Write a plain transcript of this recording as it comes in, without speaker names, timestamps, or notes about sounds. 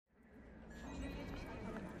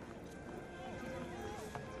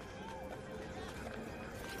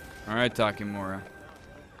Alright, Takimura.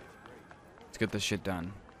 Let's get this shit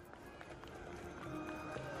done.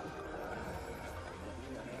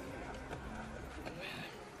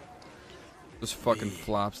 Just fucking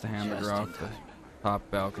flops the hamburger off the top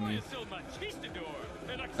balcony.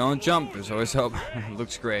 Don't jump, there's always hope.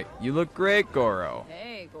 Looks great. You look great, Goro.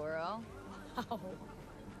 Hey, Goro. Oh,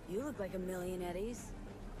 you look like a million eddies.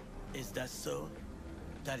 Is that so?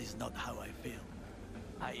 That is not how I feel.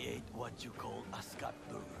 I ate what you call a scat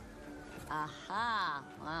burger. Aha!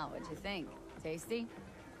 Wow, what'd you think? Tasty?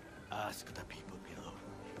 Ask the people below.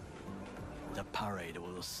 The parade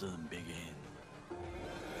will soon begin.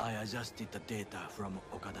 I adjusted the data from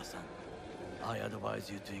Okada-san. I advise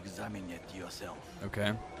you to examine it yourself.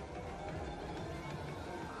 Okay. Let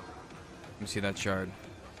me see that shard.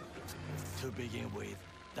 To begin with,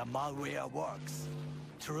 the malware works.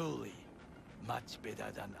 Truly, much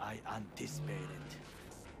better than I anticipated.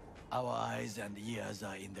 Our eyes and ears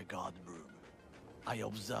are in the guard room. I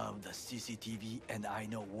observed the CCTV and I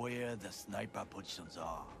know where the sniper positions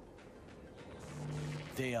are.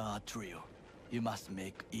 They are a trio. You must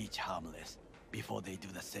make each harmless before they do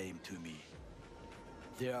the same to me.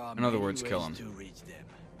 There are in other many words, ways kill him. to reach them.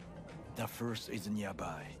 The first is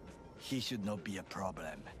nearby. He should not be a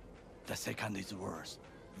problem. The second is worse.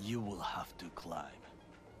 You will have to climb.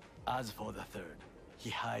 As for the third, he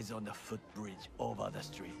hides on the footbridge over the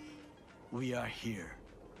street. We are here.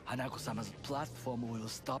 Hanako-sama's platform will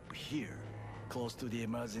stop here, close to the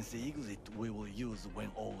emergency exit we will use when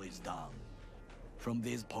all is done. From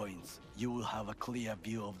these points, you will have a clear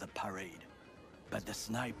view of the parade, but the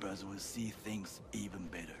snipers will see things even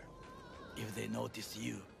better. If they notice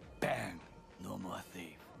you, bang, no more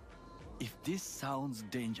thief. If this sounds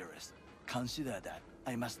dangerous, consider that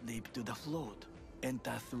I must leap to the float,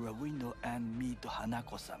 enter through a window and meet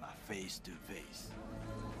Hanako-sama face to face.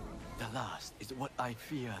 The last is what I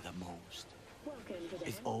fear the most.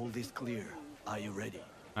 Is all this clear? Are you ready?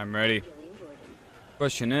 I'm ready.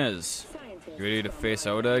 Question is, you ready to face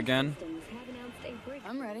Oda again?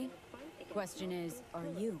 I'm ready. Question is, are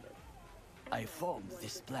you? I formed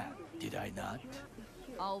this plan, did I not?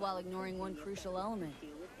 All while ignoring one crucial element.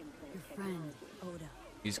 Your friend, Oda.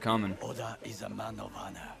 He's coming. Oda is a man of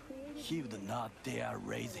honor. He would not dare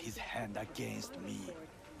raise his hand against me.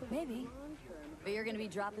 Maybe. But you're gonna be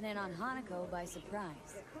dropping in on Hanako by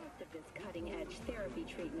surprise.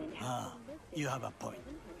 Ah, you have a point.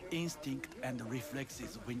 Instinct and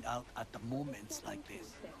reflexes win out at the moments like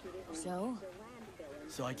this. So?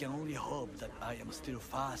 So I can only hope that I am still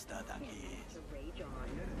faster than he is.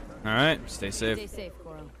 Alright, stay safe. Stay safe,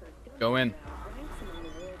 Goro. Go in.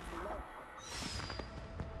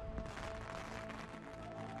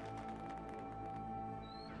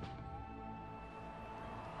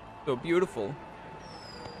 So beautiful.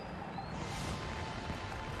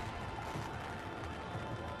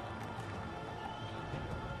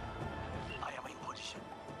 I am in position.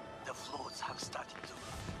 The floats have started to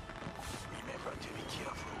move. Remember to be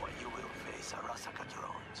careful or you will face Arasaka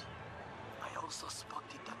drones. I also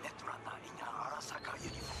spotted the netrunner in an Arasaka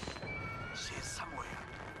uniform. She is somewhere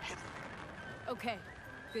hidden. Okay,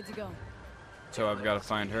 good to go. So I've got to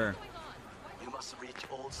find her. You must reach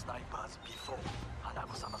all snipers before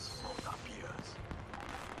Hanako-sama's float appears.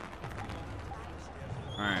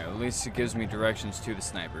 Alright, at least it gives me directions to the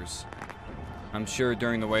snipers. I'm sure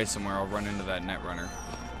during the way somewhere I'll run into that netrunner.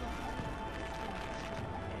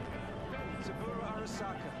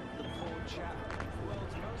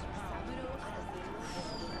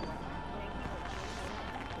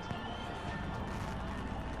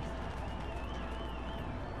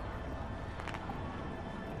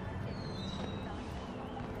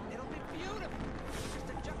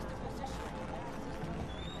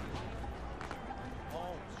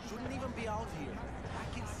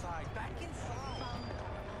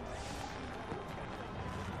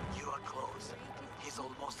 You are close. He's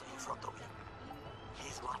almost in front of you.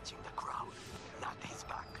 He's watching the crowd, not his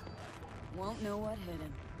back. Won't know what hit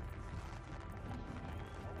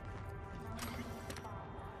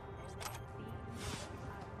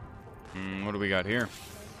him. What do we got here?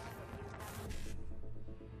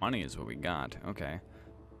 Money is what we got. Okay.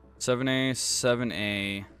 7A,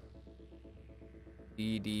 7A,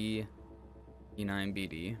 BD, E9,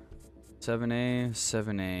 BD. 7A,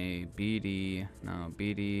 7A, BD, no,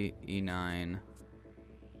 BD, E9,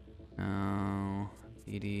 no,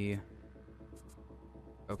 BD,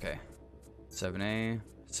 okay. 7A,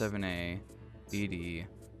 7A, BD,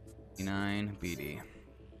 E9, BD.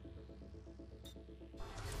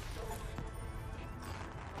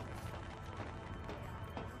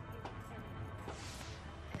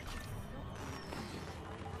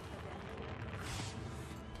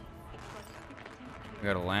 We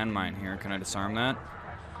got a landmine here. Can I disarm that?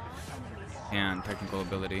 And technical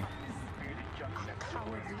ability.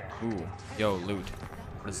 Ooh, yo, loot.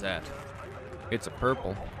 What is that? It's a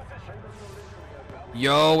purple.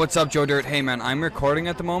 Yo, what's up, Joe Dirt? Hey, man, I'm recording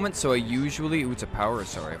at the moment, so I usually... Ooh, it's a power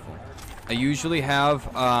assault rifle. I usually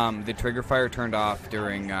have the trigger fire turned off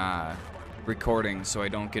during recording, so I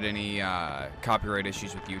don't get any copyright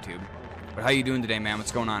issues with YouTube. But how you doing today, man?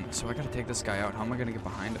 What's going on? So I gotta take this guy out. How am I gonna get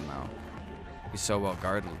behind him now? He's so well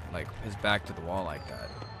guarded, like his back to the wall like that.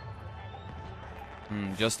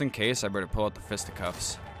 Just in case, I better pull out the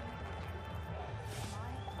fisticuffs.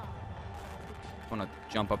 I want to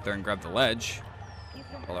jump up there and grab the ledge.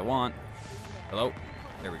 All I want. Hello?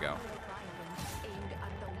 There we go.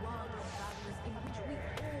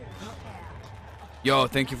 Yo,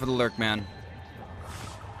 thank you for the lurk, man.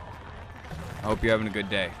 I hope you're having a good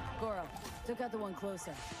day. Goro, took out the one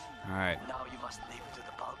closer. Alright. Now you must leap to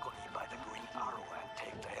the balcony by the green arrow and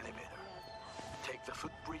take the elevator. Take the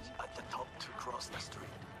footbridge at the top to cross the street.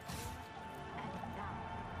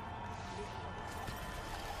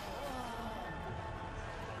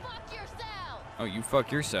 Fuck yourself! Oh, you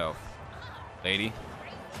fuck yourself, lady.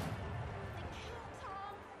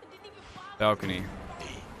 Balcony. D,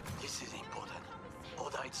 this is important.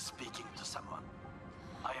 Oda is speaking to someone.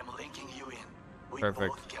 I am linking you in. We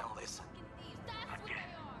Perfect. both can listen.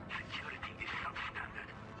 Security is substandard.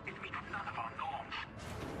 It meets none of our norms.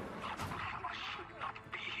 Hanako-sama should not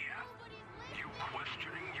be here. You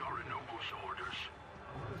questioning Yorinobu's orders.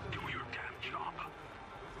 Do your damn job.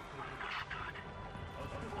 Understood.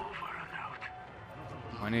 Over and out.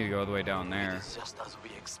 I need to go all the way down there. It's just as we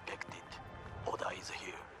expected. Oda is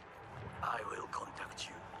here. I will contact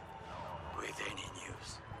you with any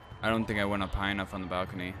news. I don't think I went up high enough on the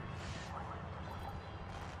balcony.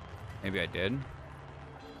 Maybe I did?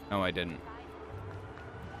 No, I didn't.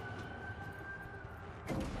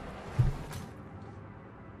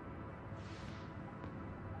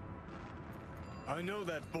 I know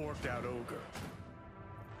that borked out ogre.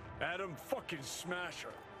 Adam fucking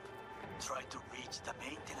Smasher. Try to reach the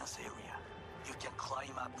maintenance area. You can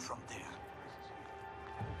climb up from there.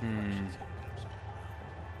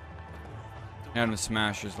 Adam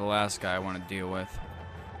Smasher's the last guy I want to deal with.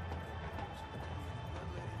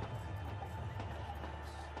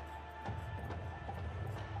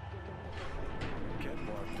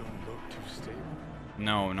 Catwalk don't look too stable.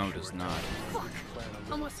 No, no, it does not. Fuck!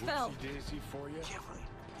 Almost fell. Daisy for you. Carefully.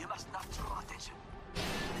 You must not draw attention.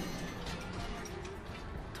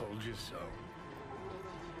 Told you so.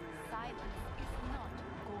 Silence is not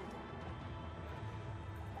golden.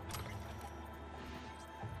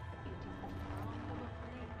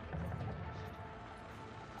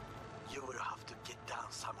 You will have to get down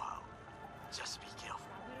somehow. Just be careful.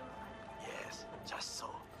 Yes, just so.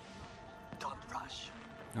 Don't rush.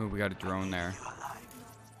 Oh, we got a drone there. You alive,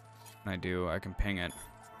 I do. I can ping it.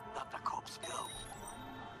 not the corpse below.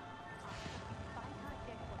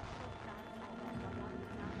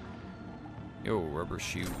 Yo, rubber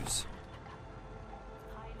shoes.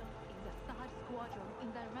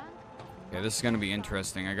 Yeah, this is gonna be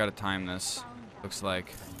interesting. I gotta time this. Looks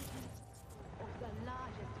like.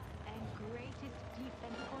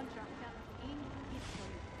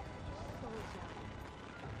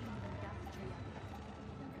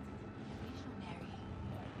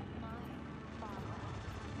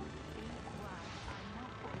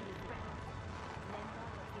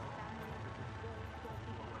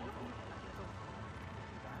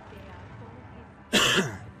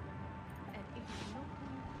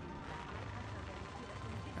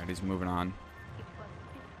 Alright, he's moving on.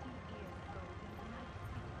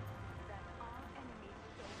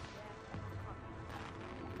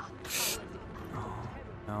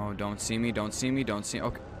 No, don't see me, don't see me, don't see.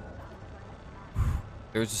 Okay.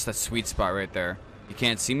 There's just that sweet spot right there. You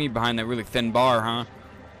can't see me behind that really thin bar, huh?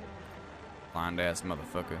 Blind ass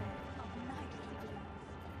motherfucker.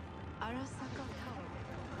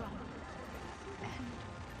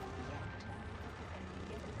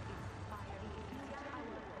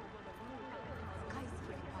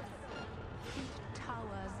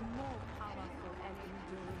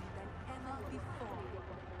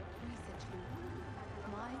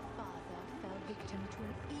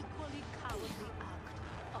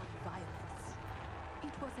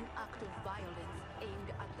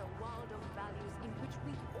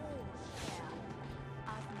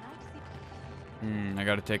 I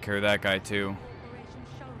gotta take care of that guy too.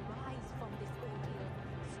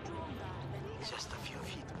 Just a few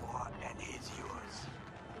feet more and he's yours.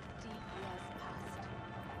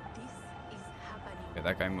 Yeah,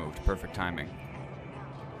 that guy moved. Perfect timing.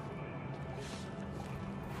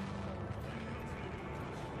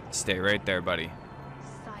 Stay right there, buddy.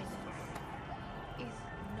 Silence is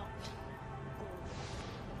not gold.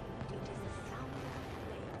 It is a sound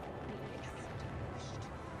flame extinguished.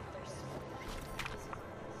 Silence is not gold.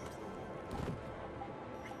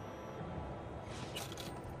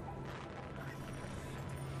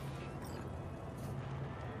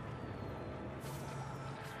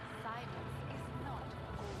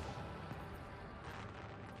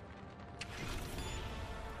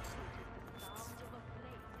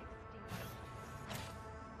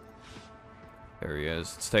 There he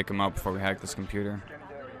is. Let's take him out before we hack this computer.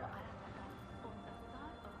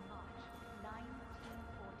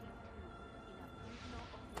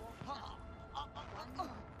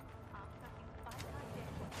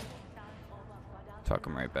 Tuck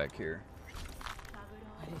him right back here.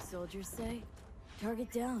 What do soldiers say?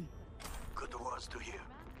 Target down. Good words to hear.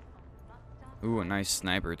 Ooh, a nice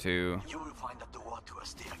sniper too. You will find a door to a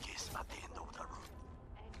staircase at the end of the room.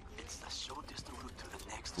 It's the shortest route to the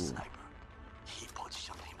next sniper. He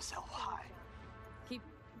positioned himself high. Keep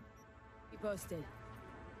posted.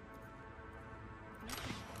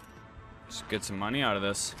 Just get some money out of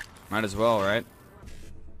this. Might as well, right?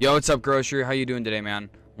 Yo, what's up, Grocery? How you doing today, man?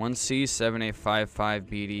 1C, 7A55,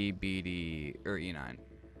 BD, BD, or E9.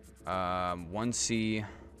 1C,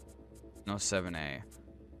 no 7A.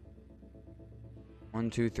 1,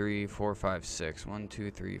 2, 3, 4, 5, 6. 1,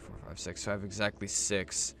 2, 3, 4, 5, 6. So I have exactly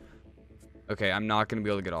 6. Okay, I'm not going to be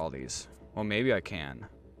able to get all these. Well, maybe I can.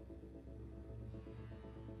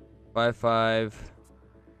 5, 5,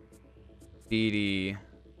 BD,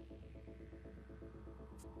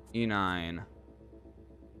 E9.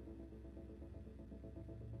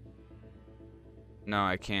 No,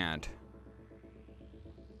 I can't.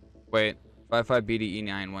 Wait, 5, 5, BD,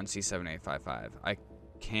 E9, 1C, 7, 8, 5, 5. I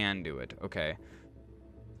can do it. Okay.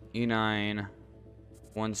 E9,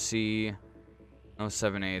 1C, no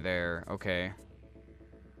 7A there. Okay.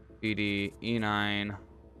 BD, E9.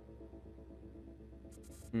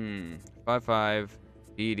 5, 5,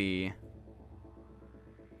 BD.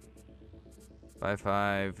 5,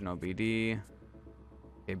 5, no BD.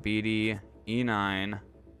 Okay, BD, E9.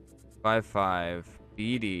 5, 5,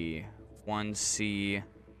 BD, 1C,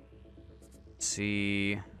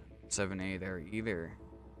 C, 7A there either.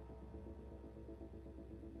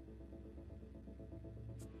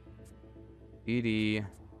 BD,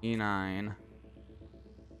 E9,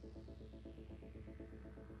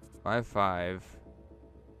 5, 5.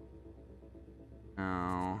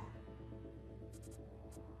 No.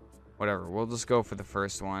 Whatever, we'll just go for the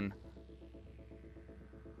first one.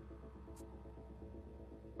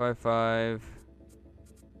 5, 5.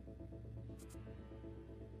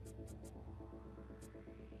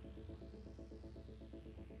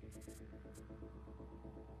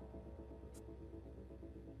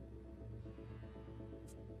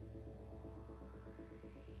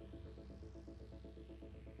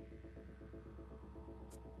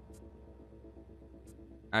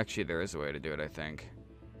 Actually, there is a way to do it, I think.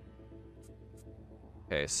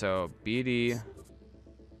 Okay, so BD,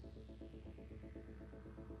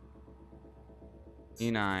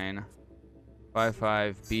 E9, 5,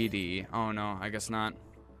 5, BD. Oh no, I guess not.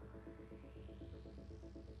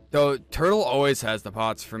 Though Turtle always has the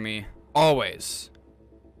pots for me. Always.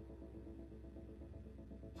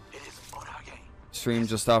 It is on again. Stream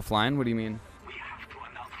just offline? What do you mean? We have to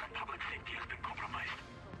announce that public safety has been compromised.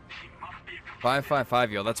 She must be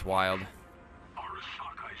 555, yo, that's wild.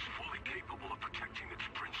 Arasaka is fully capable of protecting its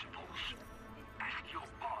principles. Ask your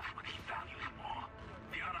boss what he values more.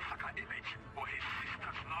 The Arasaka image or his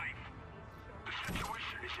sister's life. The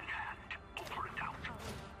situation is in hand. Over and out.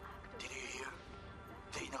 Did you hear?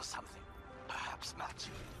 They know something. Perhaps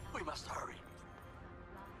match. We must hurry.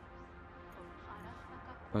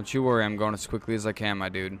 Don't you worry, I'm going as quickly as I can, my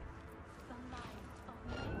dude.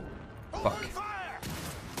 Fuck.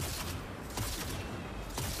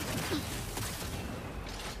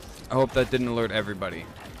 I hope that didn't alert everybody.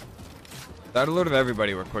 If that alerted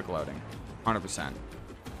everybody, we're quick loading. 100%.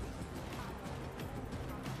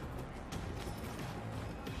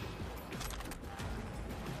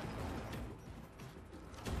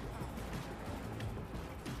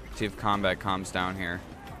 See if combat calms down here.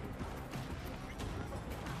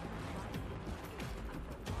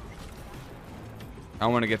 I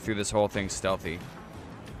want to get through this whole thing stealthy.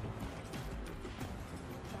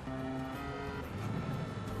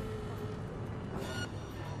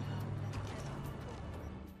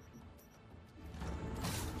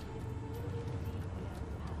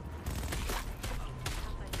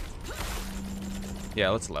 Yeah,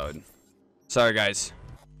 let's load. Sorry, guys.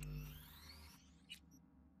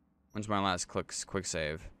 When's my last quick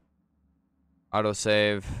save? Auto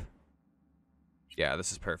save. Yeah,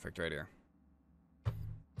 this is perfect right here.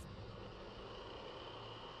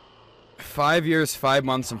 5 years, 5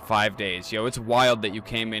 months, and 5 days. Yo, it's wild that you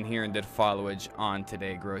came in here and did followage on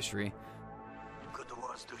today, grocery. Good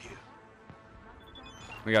words to hear.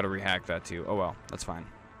 We gotta rehack that too. Oh well, that's fine.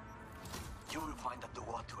 You will find a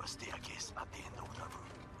door to a staircase at the end of the room.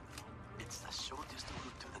 It's the shortest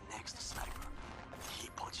route to the next sniper. He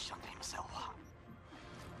positioned himself.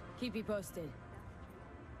 Keep you posted.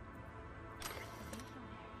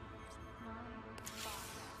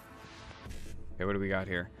 Okay, what do we got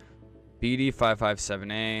here? BD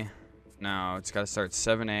 557A. No, it's gotta start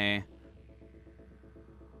 7A.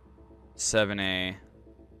 7A.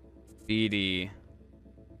 BD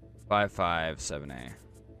 557A.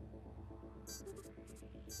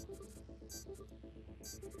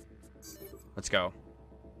 Let's go.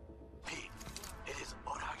 Pete, it is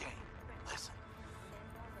Ora again. Listen.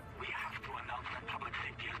 We have to announce that public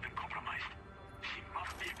safety has been compromised. She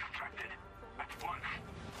must be extracted at once.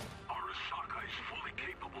 Arasaka is fully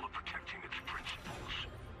capable of protecting its principles.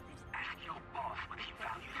 Ask your boss what he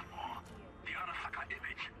values more, the Arasaka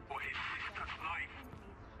image or his sister's life.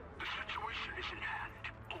 The situation is in hand.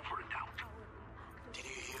 Over and out. Did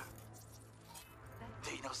you hear?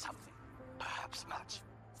 They know something. Perhaps much.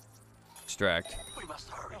 Extract. We must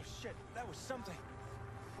hurry. Oh shit, that was something.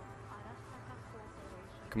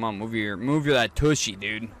 Come on, move your that tushy,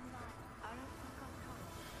 dude.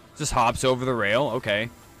 Just hops over the rail. Okay.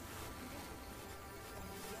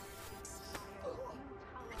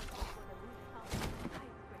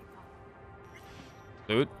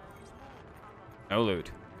 Loot? No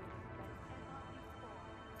loot.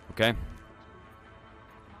 Okay.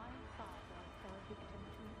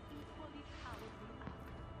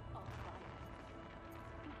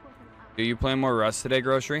 Do you play more Rust today,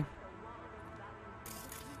 grocery?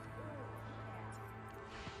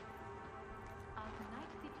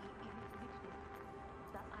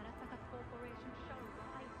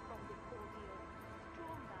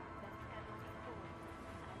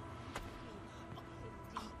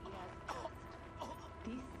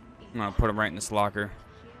 I'm gonna put him right in this locker.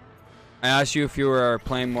 I asked you if you were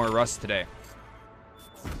playing more Rust today.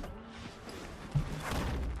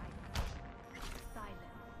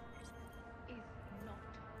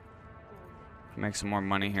 Make some more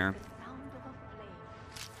money here.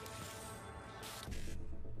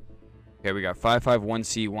 Okay, we got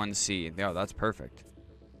 551C, 1C. Yeah, that's perfect.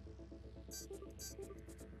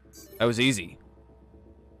 That was easy.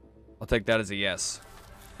 I'll take that as a yes.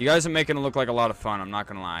 You guys are making it look like a lot of fun, I'm not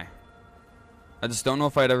gonna lie. I just don't know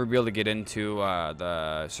if I'd ever be able to get into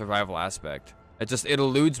the survival aspect. It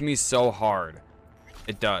eludes me so hard.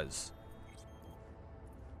 It does.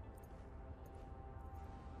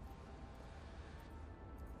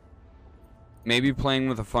 Maybe playing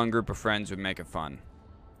with a fun group of friends would make it fun.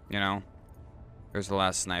 You know? There's the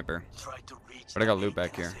last sniper. Try to reach But I got the loot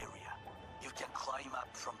back here. maintenance area. You can climb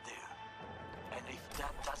up from there. And if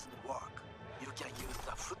that doesn't work, you can use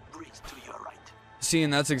the footbridge to your right. See,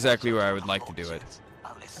 and that's exactly where I would like to do it.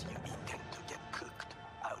 Unless you intend to get cooked,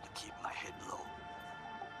 I would keep my head low.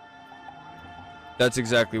 That's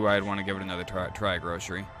exactly why I'd want to give it another try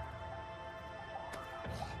grocery.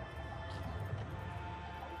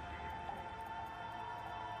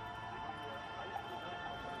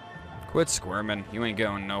 Quit squirming. You ain't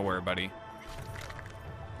going nowhere, buddy.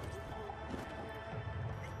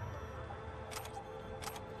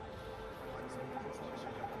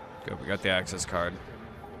 Good, we got the access card.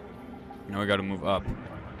 Now we gotta move up.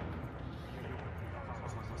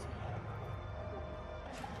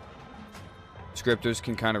 Scripters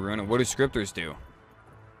can kind of ruin it. What do scripters do?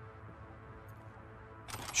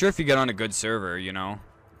 Sure, if you get on a good server, you know.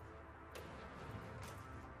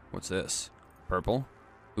 What's this? Purple?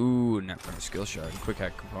 Ooh, net skill shard. Quick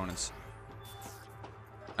hack components.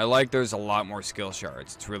 I like there's a lot more skill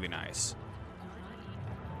shards. It's really nice.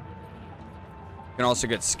 You can also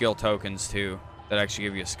get skill tokens too that actually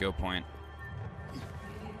give you a skill point.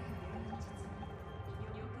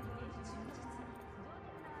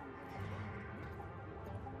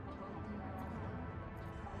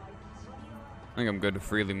 I think I'm good to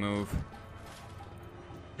freely move.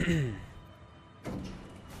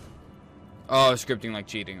 Oh, scripting like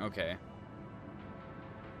cheating. Okay.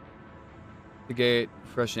 The gate,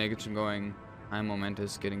 fresh naked from going high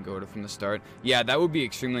momentous, getting goated from the start. Yeah, that would be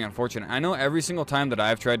extremely unfortunate. I know every single time that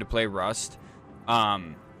I've tried to play Rust, that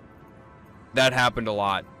happened a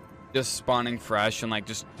lot. Just spawning fresh and like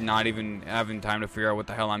just not even having time to figure out what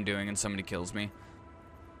the hell I'm doing and somebody kills me.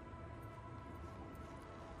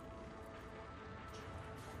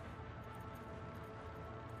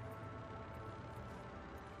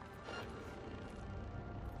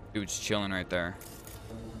 Dude's chilling right there.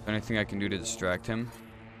 Anything I can do to distract him?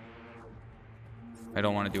 I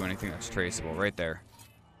don't want to do anything that's traceable. Right there.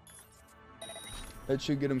 That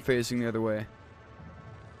should get him facing the other way.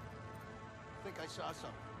 I think I saw something.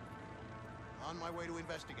 On my way to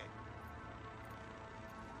investigate.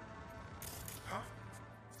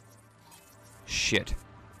 Shit.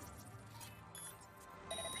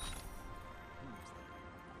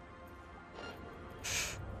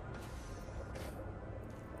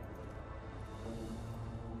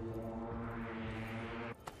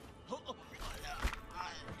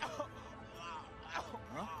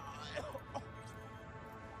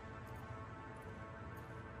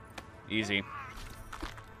 Easy.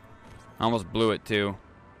 Almost blew it too.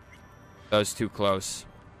 That was too close.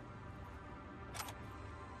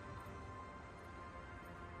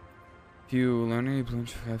 If you learn any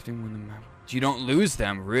blooms for crafting when the map. You don't lose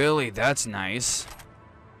them, really? That's nice.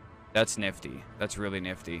 That's nifty. That's really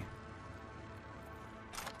nifty.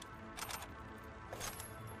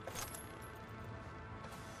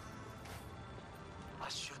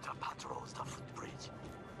 A shooter patrols the footbridge.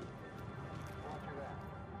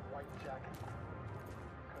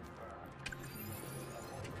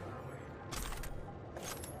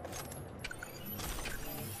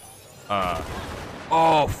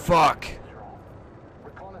 Oh, fuck.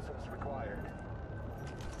 Reconnaissance required.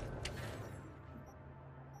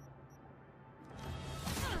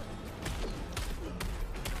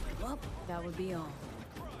 Well, that would be all.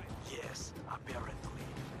 Yes, apparently.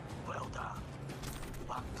 Well done.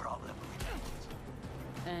 One problem remains.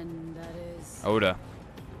 And that is... Oda.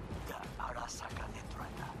 The Arasaka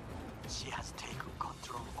Netrunner. She has taken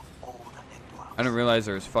control of all the networks. I didn't realize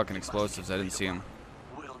there was fucking explosives. I didn't see them.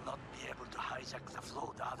 Will not be able to hijack the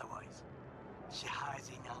float otherwise. She hides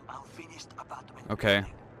in an unfinished apartment. Okay.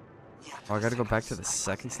 building near Oh, I gotta go the back to the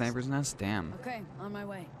second second sniper's sniper's nest? Damn. Okay, on my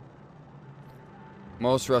way.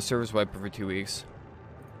 Most Rust servers wipe every 2 weeks.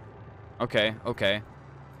 Okay, okay.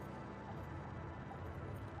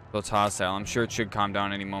 So it's hostile. I'm sure it should calm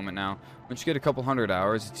down any moment now. Once you get a couple 100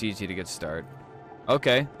 hours, it's easy to get started.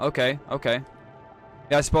 Okay, okay, okay.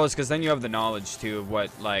 Yeah, I suppose, because then you have the knowledge, too, of what,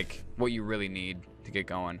 like, what you really need to get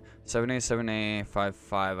going. 7A, 7A,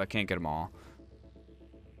 5, I can't get them all.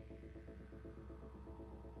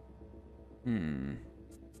 I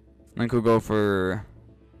think we'll go for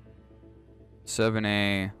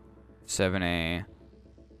 7A, 7A,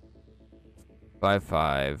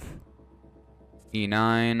 5,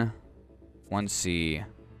 E9, 1C.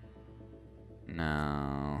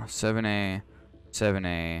 No, 7A,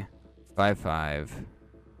 7A, 5.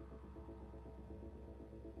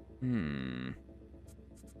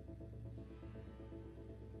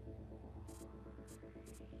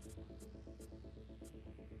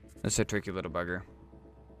 That's a tricky little bugger.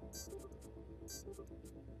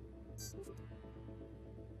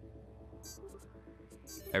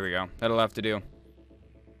 There we go. That'll have to do.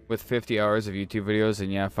 With 50 hours of YouTube videos,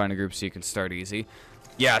 and yeah, find a group so you can start easy.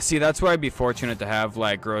 Yeah, see, that's why I'd be fortunate to have,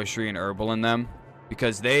 like, grocery and herbal in them.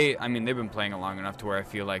 Because they, I mean, they've been playing it long enough to where I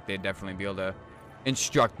feel like they'd definitely be able to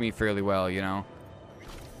instruct me fairly well, you know?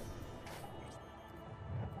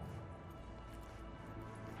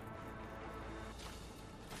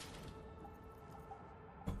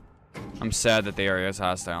 I'm sad that the area is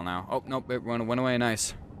hostile now. Oh, nope, it went away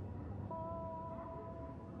nice.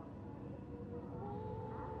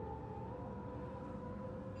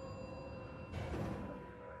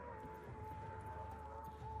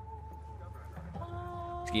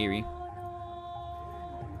 Scary.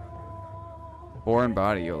 Foreign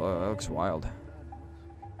body, that looks wild.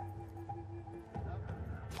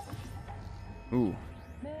 Ooh.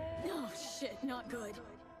 Oh, shit, not good.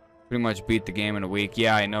 Pretty much beat the game in a week.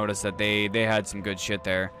 Yeah, I noticed that they had some good shit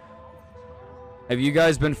there. Have you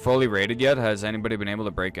guys been fully rated yet? Has anybody been able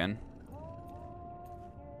to break in?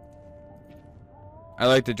 I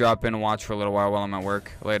like to drop in and watch for a little while I'm at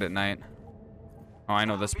work, late at night. Oh, I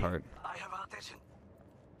know this part. I have attention.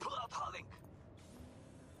 Pull out Harling.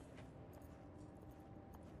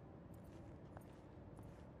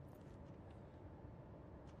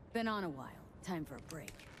 Been on a while. Time for a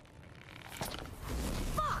break.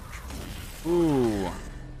 Ooh.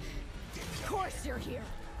 Of course you're here.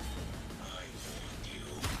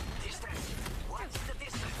 Distance. What's the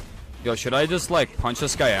distance? Yo, should I just, like, punch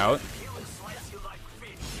this guy out? He will slice you like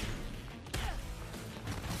fish.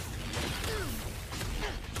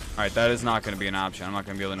 Alright, that is not going to be an option. I'm not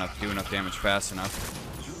going to be able to do enough damage fast enough.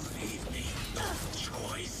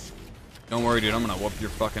 Don't worry, dude. I'm going to whoop your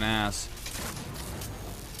fucking ass.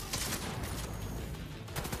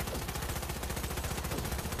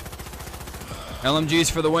 LMGs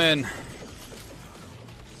for the win.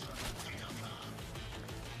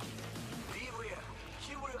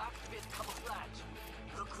 camouflage.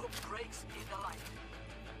 The group breaks in the light.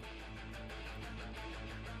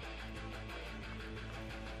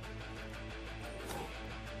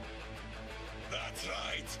 That's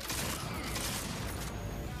right.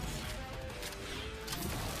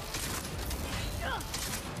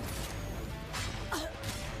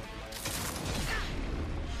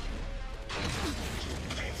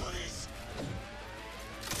 Pay for this.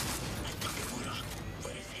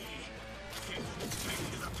 Where is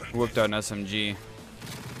he? Whipped out an SMG.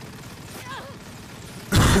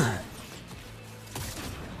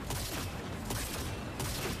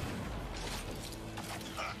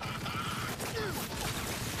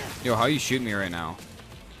 Yo, how you shooting me right now?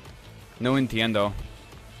 No entiendo.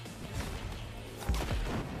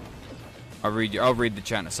 I'll read the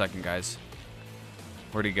chat in a second, guys.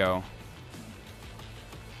 Where'd he go?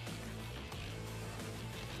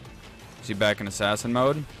 Is he back in assassin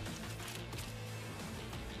mode?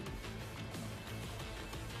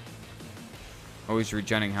 Oh, he's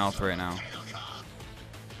regenerating health right now.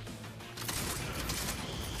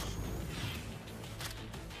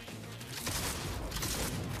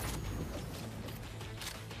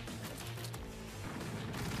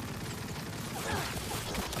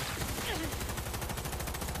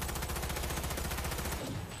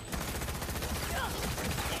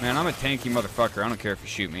 Man, I'm a tanky motherfucker. I don't care if you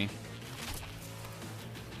shoot me.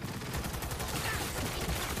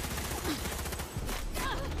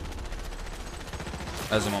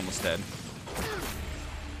 As I'm almost dead.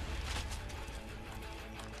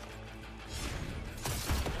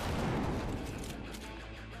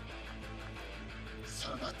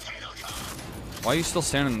 Why are you still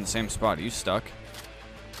standing in the same spot? Are you stuck?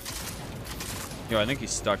 Yo, I think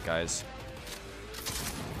he's stuck, guys.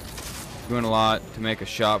 Doing a lot to make a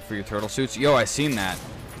shop for your turtle suits. Yo, I seen that.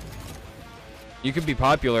 You could be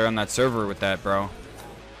popular on that server with that, bro.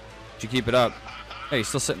 But you keep it up. Hey, he's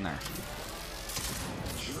still sitting there.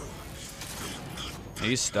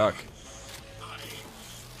 He's stuck.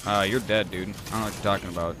 You're dead, dude. I don't know what you're talking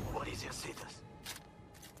about. What is your status?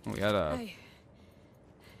 Oh, we had a...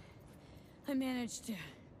 I managed to. Can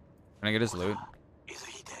I get his loot? Is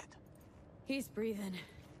he dead? He's breathing.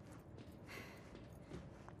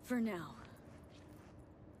 For now.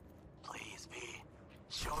 Please be.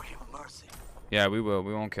 Show him mercy. Yeah, we will.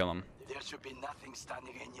 We won't kill him. There should be nothing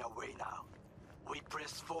standing in your way now. We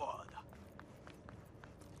press forward.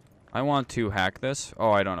 I want to hack this.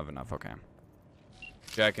 Oh, I don't have enough. Okay.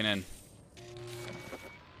 Jacking in.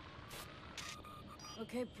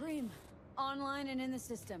 Okay, Preem. Online and in the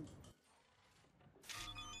system.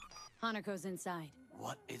 Hanako's inside.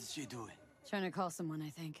 What is she doing? Trying to call someone, I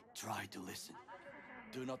think. Try to listen.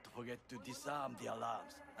 Do not forget to disarm the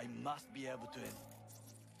alarms. I must be able to...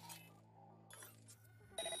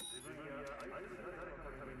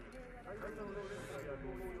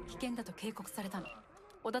 危険だと警告されたの。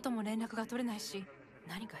小田とも連絡が取れないし、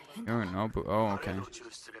何か変だ。 You're no, oh, okay. 注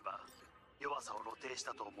視すれば弱さを露呈し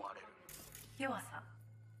たと思われる。弱さ？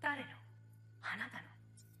誰の？あなたの。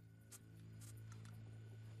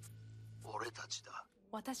俺たちだ。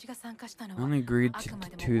私が参加したの I は only agreed あくま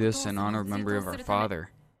で to も this お in 父 honor 様 of を memory of 追 our 悼するため。 father.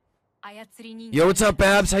 操り人 Yo, what's up,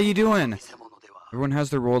 Babs? How you doing? 偽物では Everyone has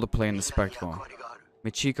their role to play in the spectacle. 役割がある。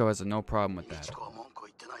 Michiko has no problem with ミ that. チコは文句を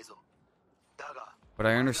言ってないぞ。だが、 But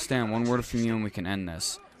I understand one word from you and we can end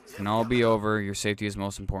this. It can all be over. Your safety is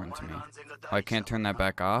most important to me. Oh, I can't turn that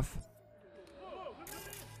back off?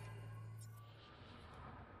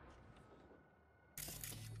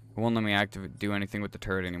 It won't let me do anything with the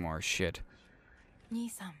turret anymore. Shit. 兄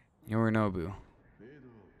さん、 Yorinobu,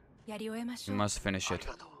 やり終えまし you ょう。 must finish あ it. り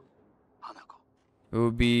がとう。花子。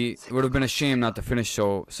 It would have been a shame not to finish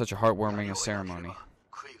such a heartwarming ceremony.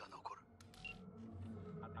 悔いが残る。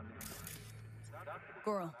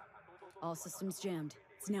 Goro. All systems jammed.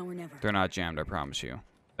 It's now or never. They're not jammed, I promise you.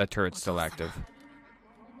 That turret's still active.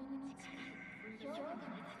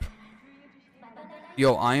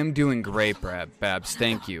 Yo, I am doing great, Babs.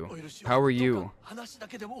 Thank you. How are you? 話だ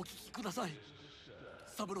けでもお聞きください。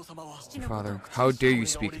三郎様は Father, how dare you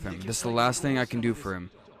speak of him? This is the last thing I can do for him.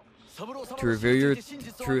 三郎様 To の reveal your 真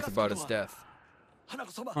実を truth 明かす about こと his は death. 花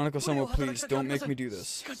子様 Hanako-sama, 無理を働 please きたくあ don't りま make せん me do this.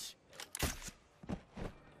 しかし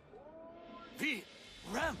B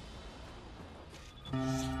Ram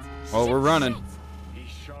Well, we're running. He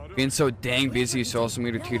shot him. Being so dang busy, social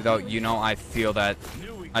media tweeted out, you know, I feel that.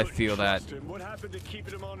 Knew we I couldn't feel that. trust him. What happened to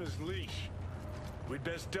keeping him on his leash? We'd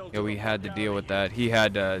best dealt Yeah, him we the had to fuck deal outta with here. that.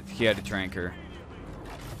 He had to trank her.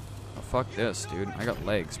 Oh, fuck this, dude. I got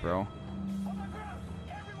legs, bro.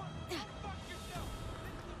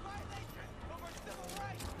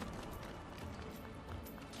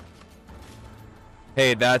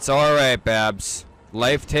 Hey, that's alright, Babs.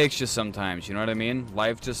 Life takes you sometimes, you know what I mean?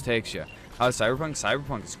 Life just takes you. How's Cyberpunk?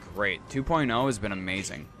 Cyberpunk is great. 2.0 has been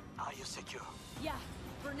amazing. Are you secure? Yeah,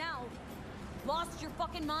 for now. Lost your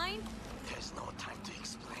fucking mind? There's no time to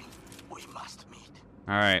explain. We must meet.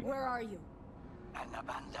 Alright. Where are you? An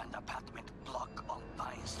abandoned apartment block on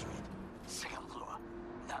Pine Street. Second floor.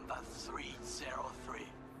 Number 303.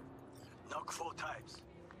 Knock 4 times.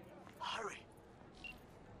 Hurry.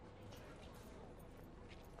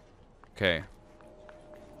 Okay.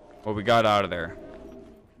 Well, we got out of there.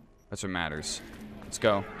 That's what matters. Let's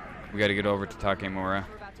go. We gotta get over to Takemura.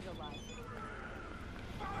 We're about to go live.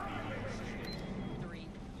 3, 2,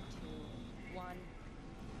 1.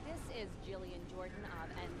 This is Jillian Jordan of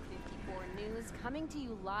N54 News coming to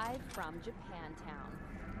you live from Japantown,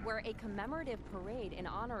 where a commemorative parade in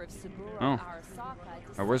honor of Saburo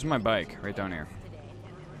Arasaka. Oh, where's my bike? Right down here.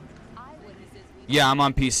 Yeah, I'm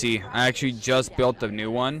on PC. I actually just built the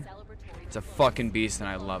new one. It's a fucking beast and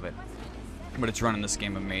I love it. But it's running this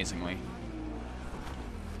game amazingly.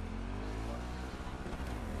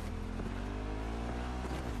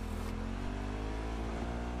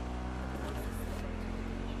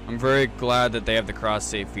 I'm very glad that they have the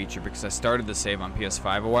cross-save feature because I started the save on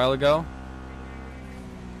PS5 a while ago.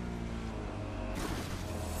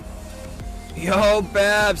 Yo,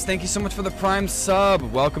 Babs, thank you so much for the Prime sub.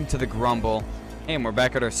 Welcome to the Grumble. Hey, and we're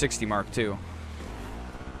back at our 60 mark too.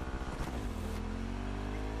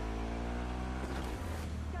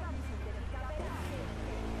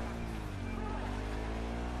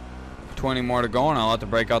 $20 more to go and I'll have to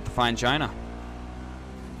break out the fine china.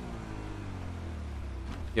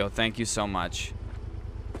 Yo, thank you so much.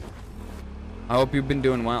 I hope you've been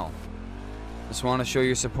doing well. Just want to show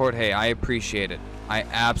your support. Hey, I appreciate it. I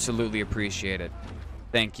absolutely appreciate it.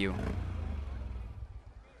 Thank you.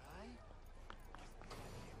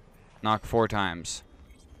 Knock 4 times.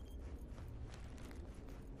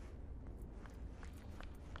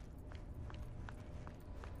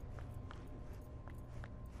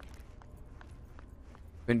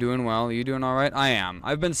 Been doing well. You doing all right? I am.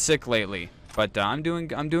 I've been sick lately, but I'm doing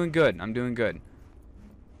good. I'm doing good.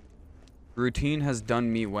 Routine has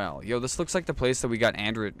done me well. Yo, this looks like the place that we got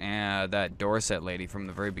Andrew, that Dorset lady from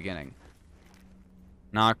the very beginning.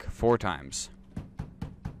 Knock 4 times.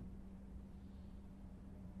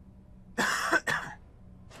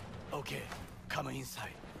 Okay, come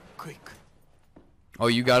inside. Quick. Oh,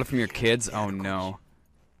 you got it from your kids? Oh no.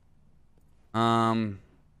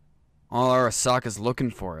 All Arasaka's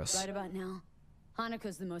looking for us. Right about now,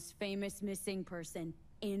 Hanako's the most famous missing person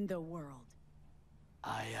in the world.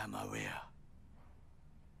 I am aware.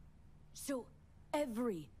 So,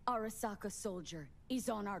 every Arasaka soldier is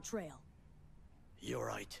on our trail. You're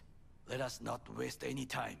right. Let us not waste any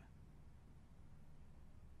time.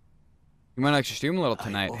 You might actually stream a little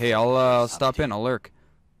tonight. Hey, I'll stop in. I'll lurk.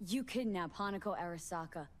 You kidnap Hanako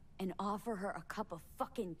Arasaka and offer her a cup of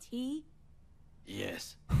fucking tea?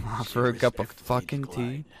 Yes. Offer a cup of fucking tea?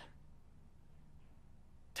 declined.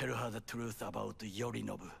 Tell her the truth about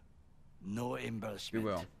Yorinobu. No embarrassment.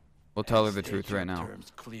 We will. We'll tell her the State truth your right now.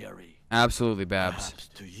 terms clearly. Absolutely, Babs. Perhaps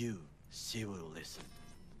to you, she will listen.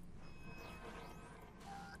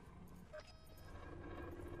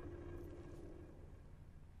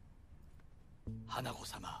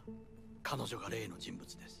 Hanako-sama, 彼女が例の人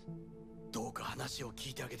物です。どうか話を聞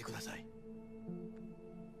いてあげてください。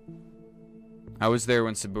I was there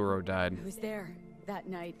when Saburo died. I was there that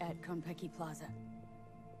night at Konpeki Plaza.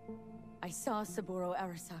 I saw Saburo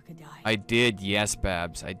Arasaka die. I did, yes,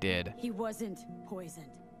 Babs, I did. He wasn't poisoned.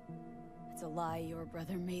 It's a lie your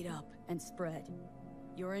brother made up and spread.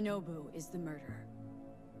 Yorinobu is the murderer.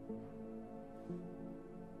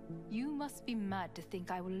 You must be mad to think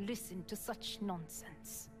I will listen to such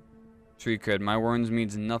nonsense. Tree Cred, my words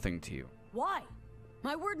means nothing to you. Why?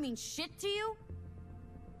 My word means shit to you?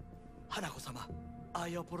 Hanako-sama, I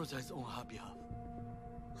apologize on her behalf.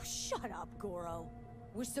 Oh, shut up, Goro.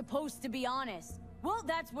 We're supposed to be honest. Well,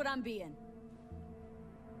 that's what I'm being.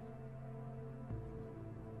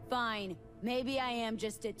 Fine. Maybe I am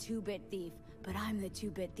just a 2-bit thief, but I'm the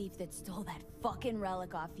 2-bit thief that stole that fucking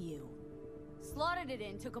relic off you. Slotted it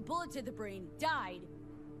in, took a bullet to the brain, died.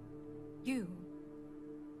 You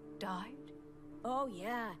died? Oh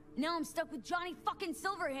yeah. Now I'm stuck with Johnny fucking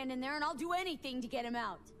Silverhand in there and I'll do anything to get him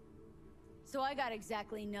out. So I got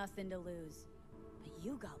exactly nothing to lose. But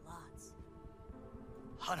you got lots.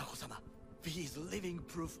 Hanako-sama, he is living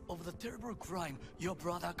proof of the terrible crime your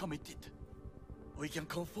brother committed. We can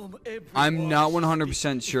confirm every I'm not word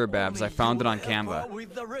 100% sure, Babs. I found it on you will help Canva. her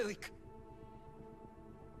with the relic.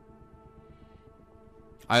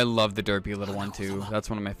 I love the derpy little one too. That's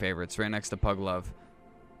one of my favorites, right next to Pug Love.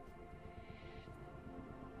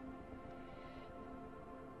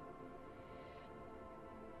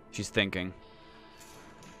 She's thinking.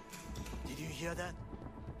 Did you hear that?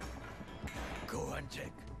 Go and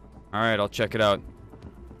check. Alright, I'll check it out.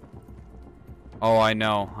 Oh, I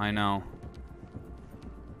know.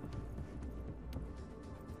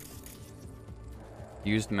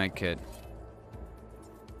 Used med kit.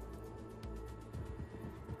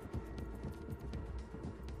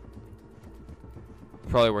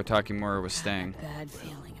 Probably we're talking more with staying. Bad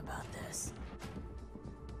feeling about this.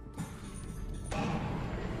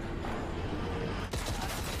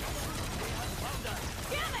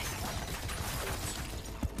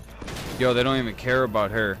 Yo, they don't even care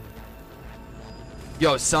about her.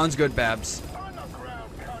 Yo, sounds good, Babs. On the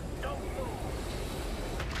ground, cunt, don't move.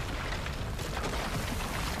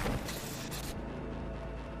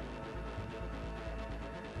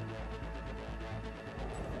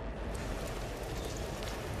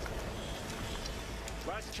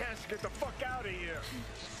 Last chance to get the fuck out of here.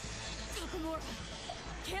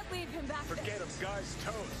 Can't leave him back Forget him, guy's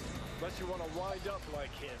toast. Unless you want to wind up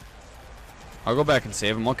like him. I'll go back and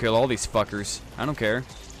save him. I'll kill all these fuckers. I don't care.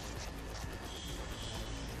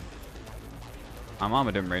 My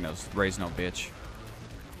mama didn't raise no bitch.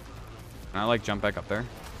 Can I like jump back up there?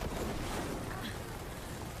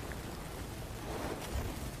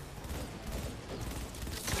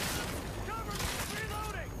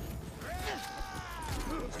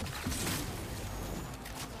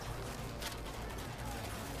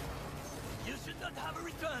 You should not have a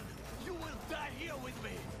return. You will die here with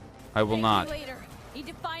me. I will not. Later. Need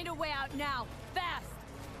to find a way out now. Fast.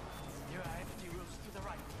 There are empty rooms to the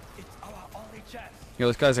right. It's our only chance. Yo,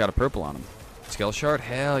 this guy's got a purple on him. Skill shard?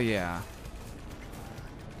 Hell yeah.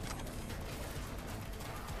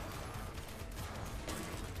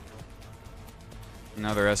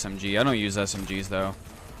 Another SMG. I don't use SMGs though.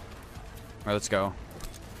 Alright, let's go.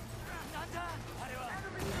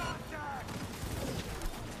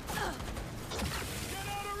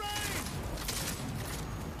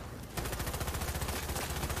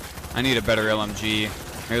 I need a better LMG.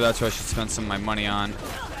 Maybe that's what I should spend some of my money on.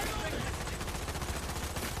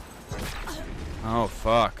 Oh,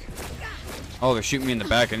 fuck. Oh, they're shooting me in the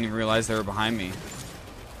back. I didn't even realize they were behind me.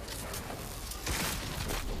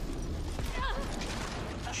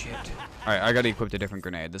 Shit. Alright, I gotta equip a different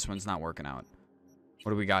grenade. This one's not working out.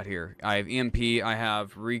 What do we got here? I have EMP. I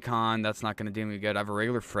have Recon. That's not gonna do me good. I have a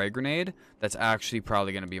regular frag grenade. That's actually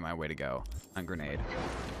probably gonna be my way to go on grenade.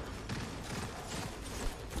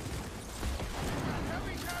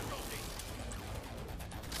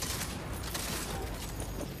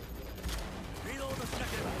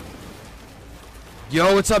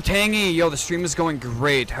 Yo, what's up, Tangy? Yo, the stream is going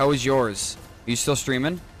great. How is yours? Are you still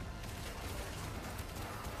streaming?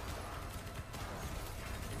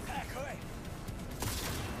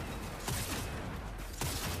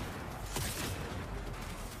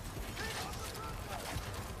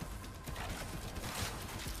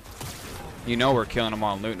 You know we're killing them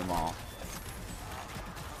all and looting them all.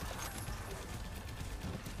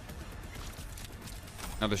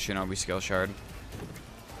 Another Shinobi skill shard.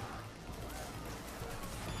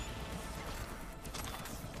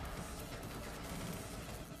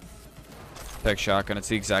 Tech shotgun, it's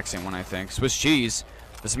the exact same one, I think. Swiss cheese.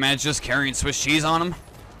 This man's just carrying Swiss cheese on him.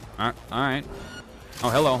 Alright. Oh,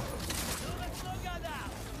 hello.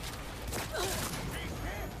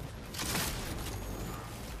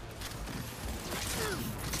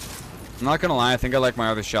 I'm not gonna lie, I think I like my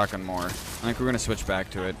other shotgun more. I think we're gonna switch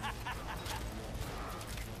back to it.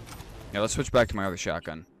 Yeah, let's switch back to my other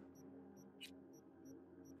shotgun.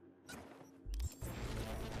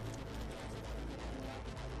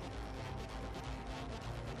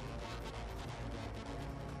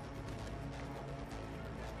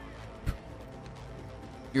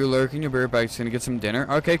 You're lurking, you'll be right back. Just gonna get some dinner.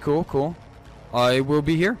 Okay, cool, cool. I will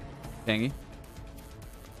be here. Tangy.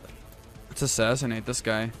 Let's assassinate this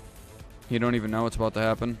guy. You don't even know what's about to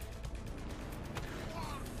happen.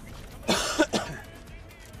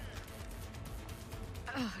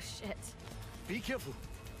 Oh, shit. Be careful.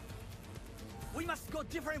 We must go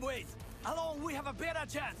different ways. Alone, we have a better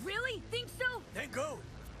chance. Really? Think so? Then go.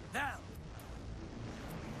 Now.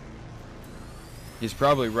 He's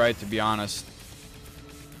probably right, to be honest.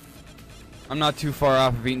 I'm not too far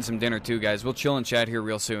off of eating some dinner too, guys. We'll chill and chat here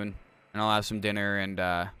real soon. And I'll have some dinner and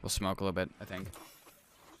we'll smoke a little bit, I think.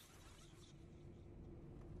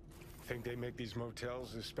 Think they make these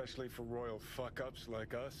motels especially for royal fuck-ups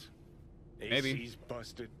like us? Maybe. AC's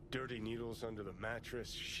busted, dirty needles. needles under the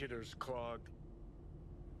mattress, shitters clogged. 「 Careful. We must go different ways. Alone, we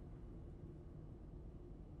have a better chance. Really? Think so? Then go. Now. 「 Think they make these motels especially for royal fuck-ups like us? AC's busted, dirty needles under the mattress, shitters clogged.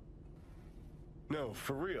 No,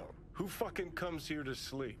 for real. Who fucking comes here to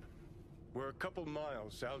sleep? We're a couple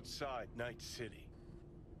miles outside Night City.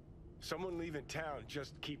 Someone leaving town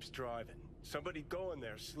just keeps driving. Somebody going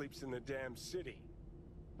there sleeps in the damn city.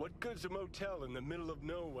 What good's a motel in the middle of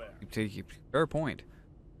nowhere? Fair point.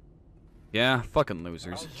 Yeah, fucking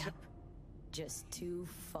losers. Yep. Just two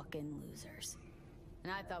fucking losers.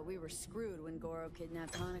 And I thought we were screwed when Goro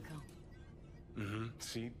kidnapped Hanako. Mm-hmm.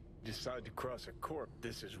 See, decide to cross a corp,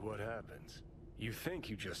 this is what happens. You think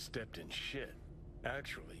you just stepped in shit.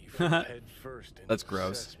 Actually, you fell head first into That's the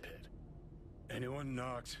gross. cesspit. Anyone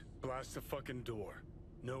knocks, blast the fucking door.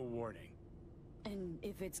 No warning. And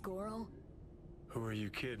if it's Goro? Who are you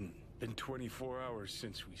kidding? Been 24 hours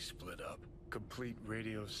since we split up. Complete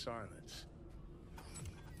radio silence.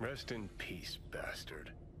 Rest in peace,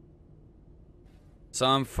 bastard.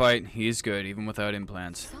 Saw him fight. He's good, even without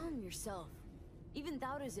implants. Tell him yourself. Even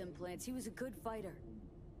without his implants, he was a good fighter.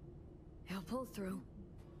 He'll pull through.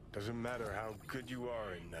 Doesn't matter how good you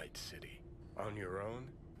are in Night City. On your own,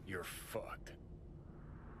 you're fucked.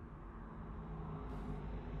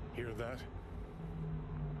 Hear that?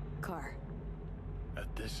 Car.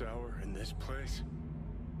 At this hour, in this place?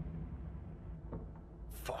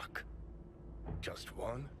 Fuck. Just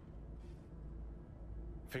one?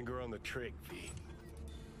 Finger on the trig, V.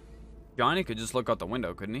 Johnny could just look out the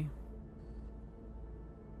window, couldn't he?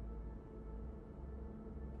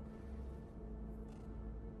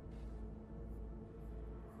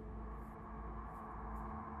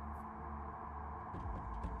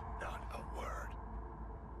 Not a word.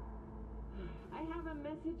 I have a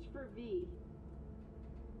message for V.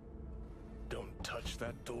 Don't touch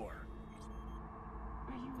that door.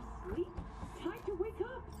 Are you asleep? Time to wake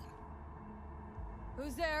up.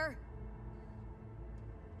 Who's there?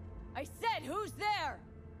 I said, who's there?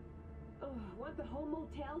 Want the whole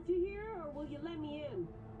motel to hear, or will you let me in?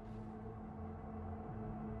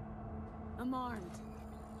 I'm armed.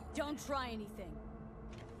 Don't try anything.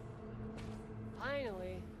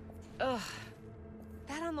 Finally. Ugh.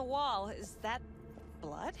 That on the wall, is that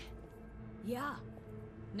blood? Yeah.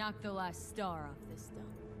 Knock the last star off this stone.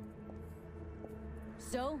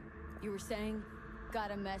 So, you were saying,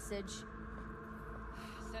 got a message?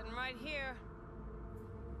 Sitting right here.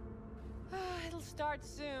 It'll start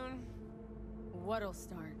soon. What'll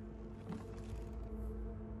start?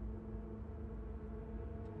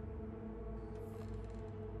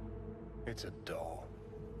 It's a doll.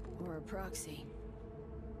 Or a proxy.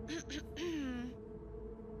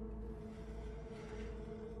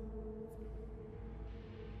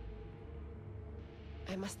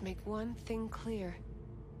 I must make one thing clear.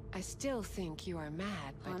 I still think you are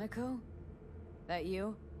mad, but... Hanako? That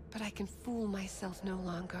you? But I can fool myself no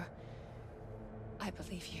longer. I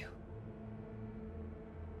believe you.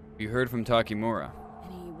 You heard from Takemura.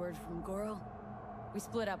 Any word from Goro? We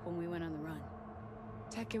split up when we went on the run.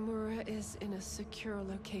 Takemura is in a secure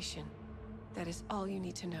location. That is all you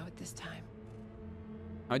need to know at this time.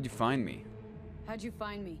 How'd you find me? How'd you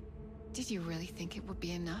find me? Did you really think it would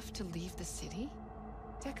be enough to leave the city?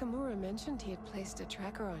 Takemura mentioned he had placed a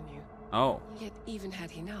tracker on you. Oh. Yet even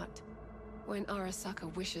had he not, when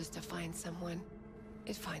Arasaka wishes to find someone,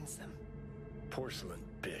 it finds them. Porcelain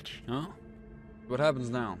bitch. Huh? What happens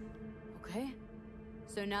now? Okay.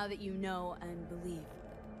 So now that you know and believe,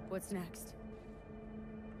 what's next?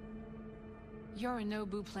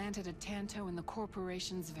 Yorinobu planted a Tanto in the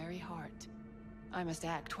corporation's very heart. I must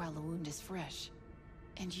act while the wound is fresh,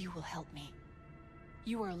 and you will help me.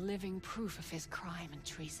 You are living proof of his crime and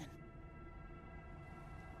treason.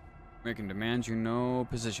 We can demand you no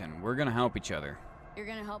position. We're gonna help each other. You're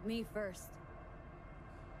gonna help me first.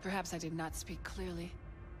 Perhaps I did not speak clearly.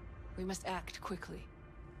 We must act quickly.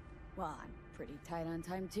 Well, I'm pretty tight on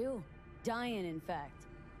time too. Dying, in fact.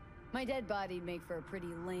 My dead body'd make for a pretty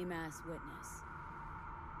lame-ass witness.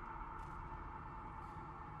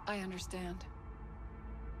 I understand.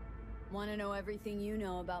 Want to know everything you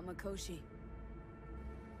know about Mikoshi?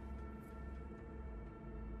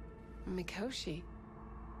 Mikoshi?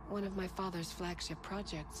 One of my father's flagship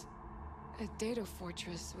projects. A data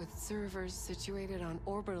fortress with servers situated on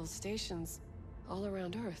orbital stations all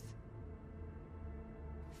around Earth.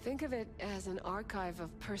 Think of it as an archive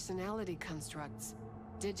of personality constructs,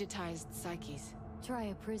 digitized psyches. Try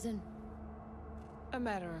a prison. A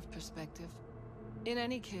matter of perspective. In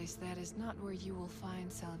any case, that is not where you will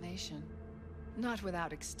find salvation. Not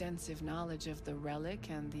without extensive knowledge of the relic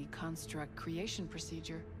and the construct creation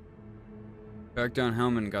procedure. Tracked down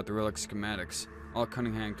Hellman, got the relic schematics. All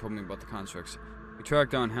Cunningham told me about the constructs. We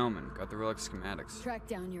tracked down Hellman, got the relic schematics. Track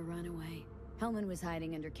down your runaway. Hellman was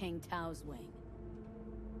hiding under Kang Tao's wing.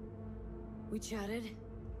 We chatted.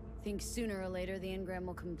 Think sooner or later the engram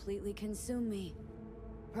will completely consume me.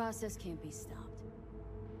 Process can't be stopped.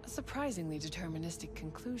 A surprisingly deterministic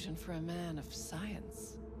conclusion for a man of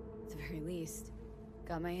science. At the very least,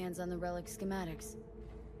 got my hands on the relic schematics.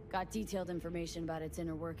 Got detailed information about its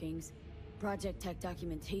inner workings, project tech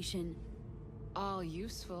documentation. All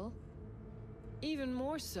useful. Even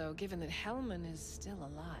more so given that Hellman is still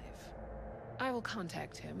alive. I will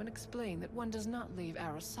contact him and explain that one does not leave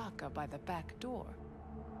Arasaka by the back door.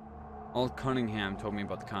 Alt Cunningham told me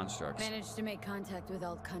about the constructs. Managed to make contact with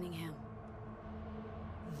Alt Cunningham.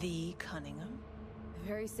 The Cunningham? The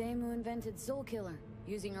very same who invented Soul Killer,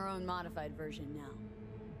 using our own modified version now.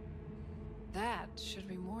 That should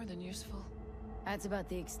be more than useful. That's about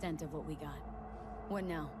the extent of what we got. What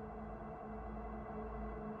now?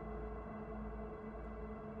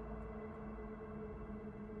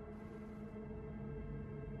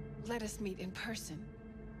 Let us meet in person.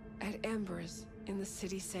 At Embers, in the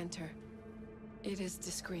city center. It is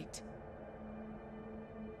discreet.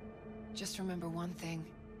 Just remember one thing.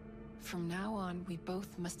 From now on, we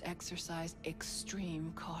both must exercise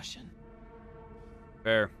extreme caution.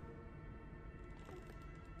 Fair.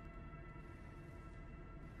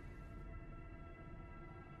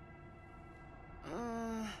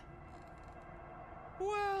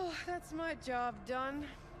 Well, that's my job done.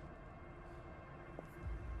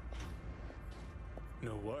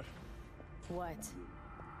 Know what? What?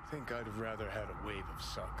 Think I'd have rather had a wave of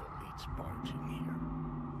Saka elites barging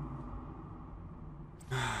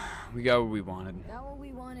here. We got what we wanted. Got what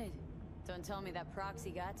we wanted. Don't tell me that proxy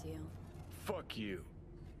got to you. Fuck you.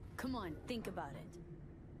 Come on, think about it.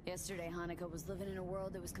 Yesterday, Hanukkah was living in a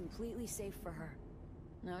world that was completely safe for her.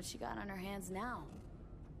 Know what she got on her hands now?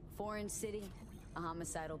 Foreign city, a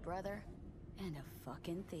homicidal brother, and a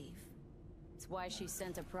fucking thief. It's why she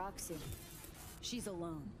sent a proxy. She's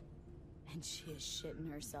alone. And she is shitting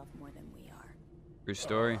herself more than we are. Your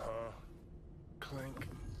story. Clink.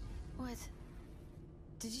 What?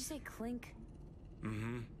 Did you say clink?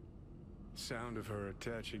 Mm-hmm. Sound of her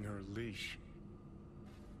attaching her leash.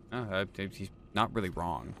 Oh, he's not really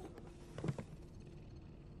wrong.